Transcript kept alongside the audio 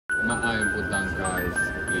Maayong lang guys,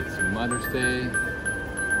 it's Mother's Day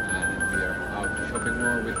and we are out shopping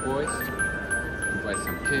mall with boys to buy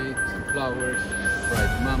some cake, some flowers and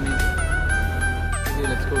surprise mommy. Okay,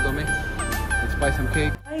 let's go Tommy. Let's buy some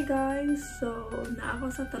cake. Hi guys! So, na ako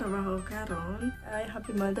sa trabaho karon. Ay,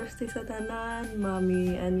 happy Mother's Day sa tanan,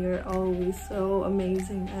 mommy, and you're always so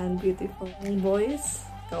amazing and beautiful. Ang boys,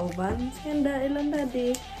 kauban, senda, ilang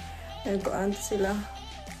daddy. Nagkuan sila.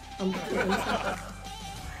 Ang pagkain sa.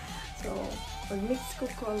 So, pag-mix ko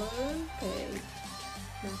color, kay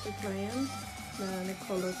natin client na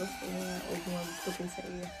nag-color ko sa iya o mag-cooking sa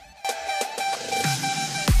iya.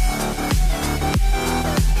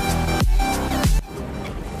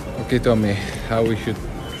 Okay Tommy, how we should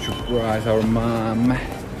surprise our mom?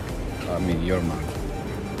 I mean your mom.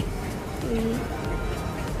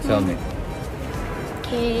 Tell me.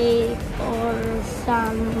 Cake or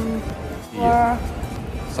some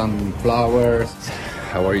flowers.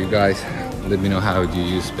 How are you guys? Let me know how do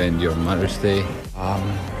you spend your Mother's Day.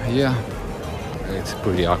 Yeah, it's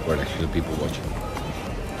pretty awkward actually, people watching.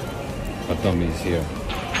 But Tommy is here.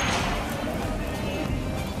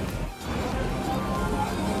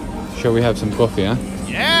 Shall we have some coffee, huh?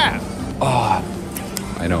 Yeah! Oh,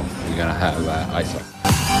 I know, we're gonna have ice.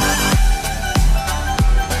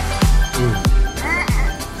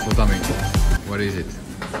 So Tommy, what is it?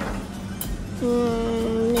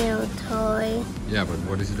 New toy. Yeah, but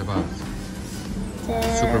what is it about?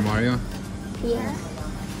 Super Mario? Yeah.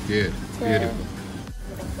 Good, beautiful.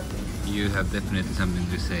 You have definitely something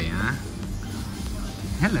to say, huh?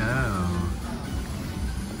 Hello!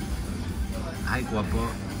 Hi, guapo.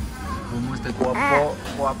 Kumusta guapo?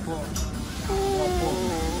 Guapo. Guapo.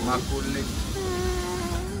 Makulit.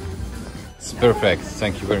 It's perfect.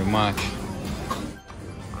 Thank you very much.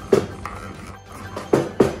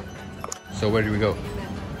 So where do we go?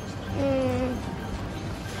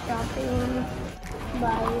 Shopping.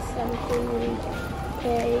 Buy something.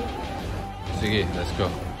 Cake. Sige, let's go.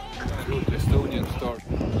 Good Estonian store.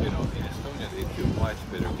 You know, in Estonia they do much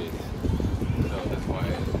better cakes. So that's why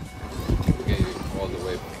we gave it all the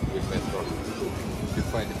way with Metro to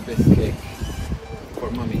find the best cake for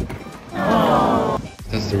mommy. Aww.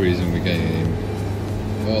 That's the reason we came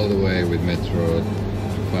all the way with Metro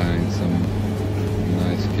to find some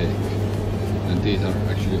nice cake. And these are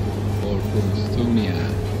actually all from Estonia.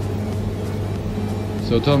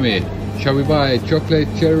 So Tommy, shall we buy chocolate,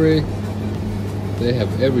 cherry? They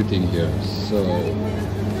have everything here. So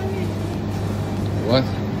what?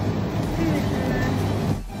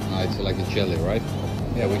 It's like a jelly, right?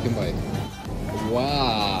 Yeah, we can buy it.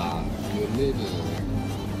 Wow, you little.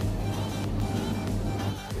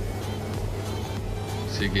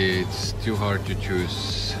 Sige, it's too hard to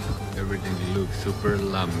choose. Everything looks super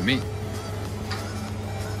yummy.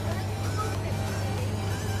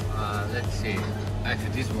 Let's see.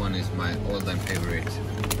 Actually, this one is my all-time favorite.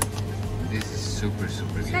 This is super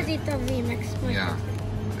good. Yeah,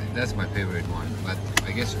 that's my favorite one. But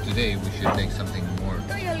I guess today we should take something more.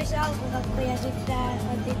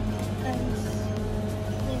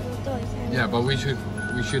 Yeah, but we should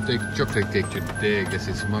take chocolate cake today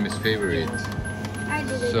because it's mommy's favorite.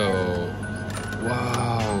 So,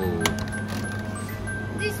 wow.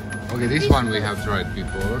 Okay, this one we have tried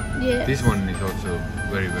before. Yes. This one is also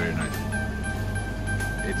very nice.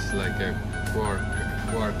 It's like a quark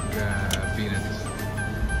peanuts.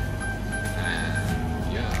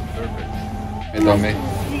 And yeah, perfect. Hey Tommy.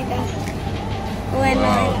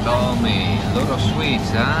 Wow, Tommy, a lot of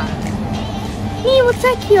sweets, huh?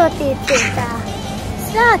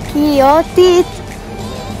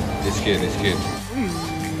 It's good, it's good.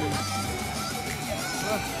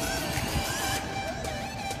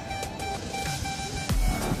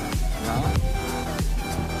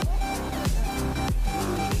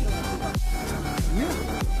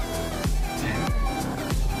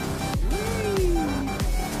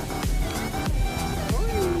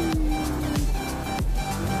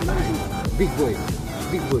 Big boy.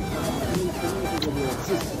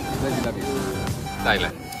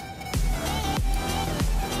 Thailand.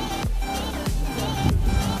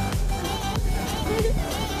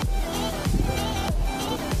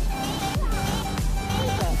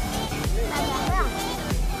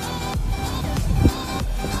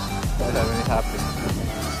 Sabi ni Happy.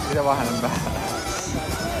 Sinabahan ng bahay.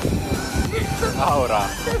 Aura.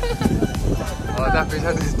 Oh, tapi sa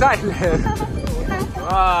Thailand.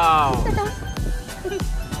 Wow.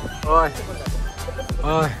 Oi.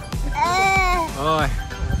 Oi. Oi.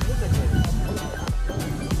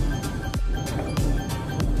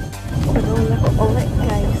 Ulit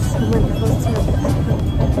guys.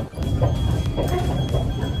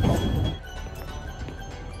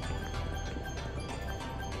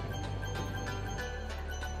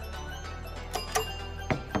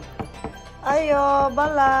 Ayo,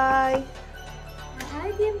 balai.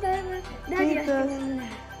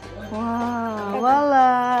 Wow,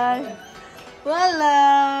 balai.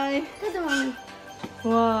 Balai.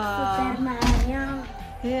 Wow. Super Mario.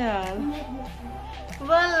 Iya.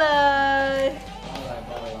 Balai.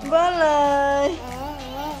 Balai.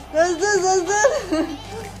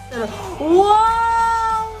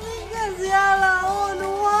 Wow, mika siala on.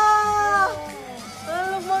 Wow.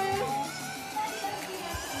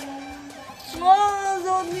 Wow,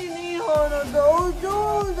 so ni hono dozo.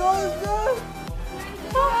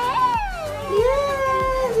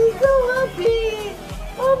 Yes, he's so happy.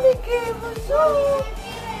 Mommy came so.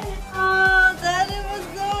 Oh, Daddy was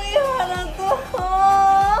so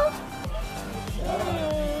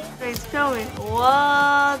Wait, show me.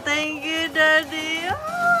 Wow, thank you, Daddy. Oh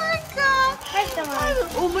my God.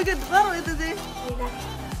 Oh my God, baru itu sih.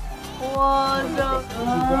 Wow,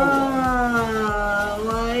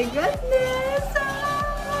 my goodness.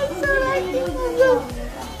 So lucky.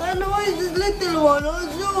 I know it's this little one. Oh,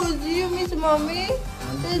 Zeus, do you miss Mommy?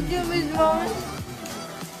 Did you miss Mommy?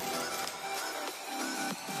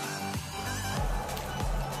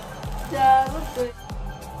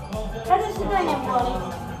 Ada sudahnya boleh.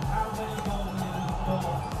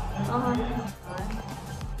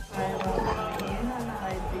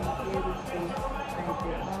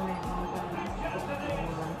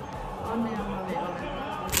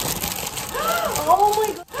 Oh my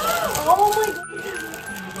God! Oh my God!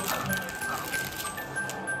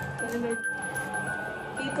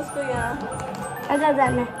 Kiitos kuya. Ada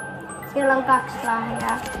tänne. Siellä on 2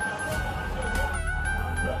 lahjaa.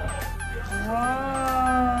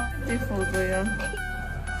 Wow, beautiful kuya.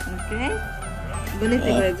 Okay.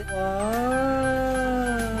 Balitin ko aja. Wow.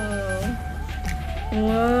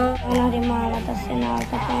 Wow. Unohdin maalata sen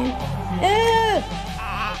altapäin.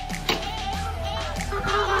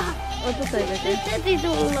 Ota tayo. Nyt heti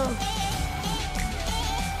tullut.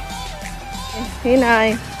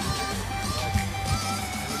 Hinai.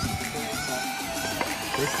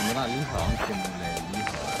为什么那银行进不来银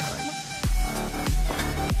行？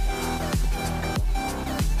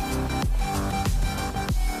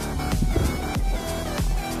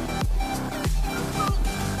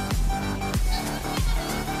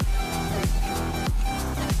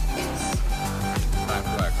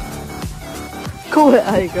 Kuule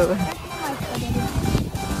aika.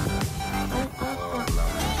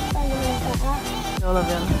 Ei ole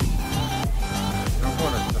vielä. No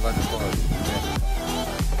huoneesta laita pois.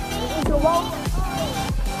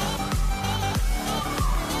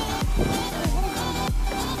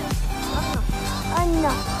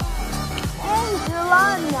 Anna. Ei kyllä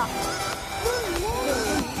anna.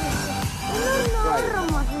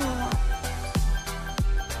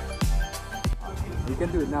 You can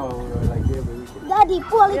do it now, like every weekend. Daddy,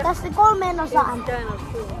 puoli tästä 3 osaan. It's kind of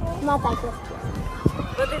cool. Mä taisin.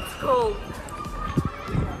 But it's cold.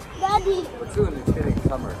 Daddy. But soon it's getting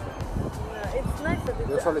summer. Yeah, it's nice that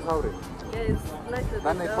Jos oli aurinko. Yeah, it's nice that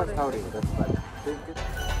Tänne ei paista aurinko, that's bad.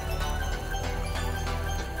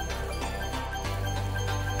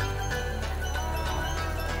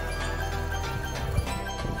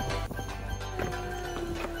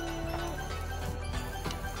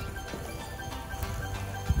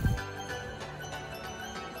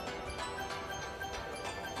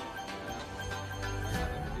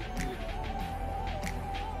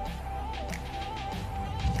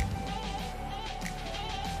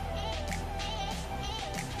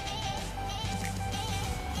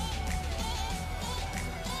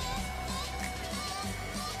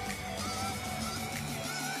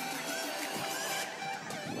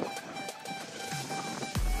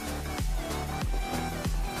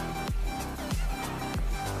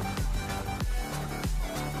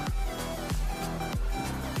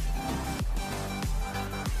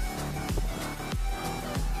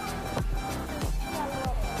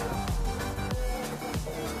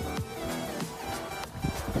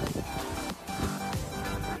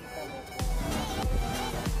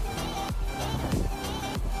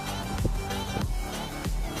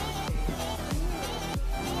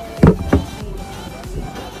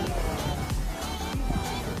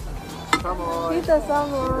 Samoin. Kiitos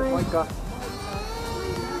samoin. Moikka.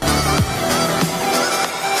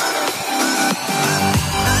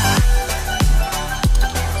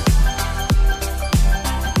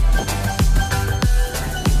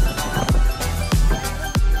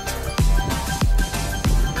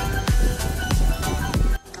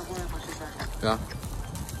 Ja.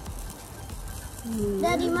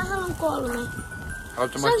 Daddy, mä haluan 3.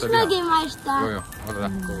 Haluatko Se maistaa olisi lihaa? mäkin maistaa. Joo,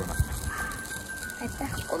 otetaan kokonaan. Että.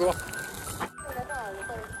 Ota vaan.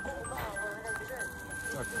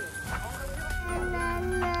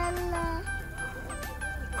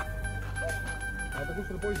 Kus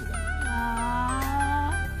sul poisid on?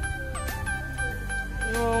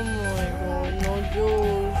 Oh my god, no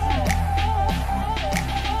juice.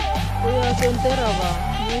 Kuya, see on terava.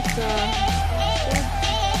 Missä?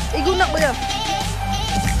 Iku nak kuya.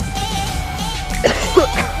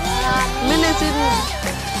 Mene sini.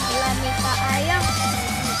 Lamika ayam.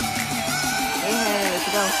 Let's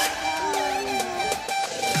go.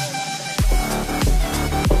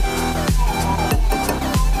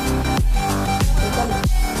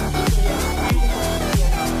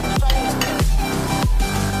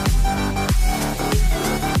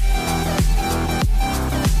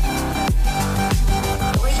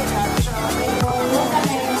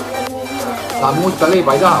 Saa muuta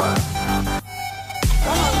leipä ei taha vai?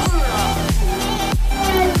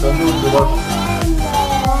 Se on muuttuva.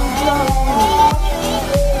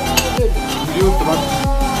 Muuttuva.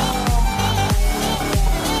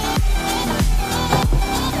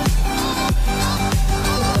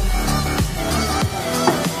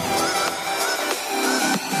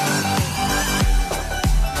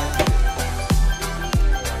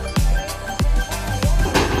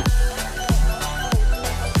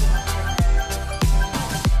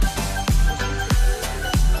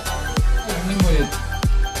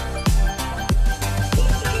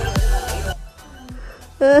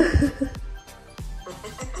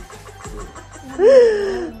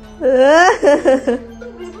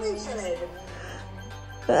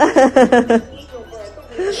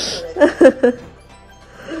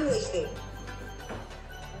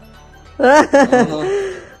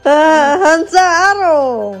 Han sa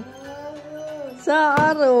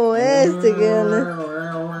aro este gana.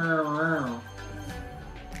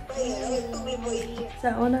 Sa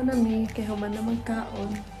una na mi kay human na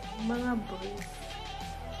magkaon mga boys.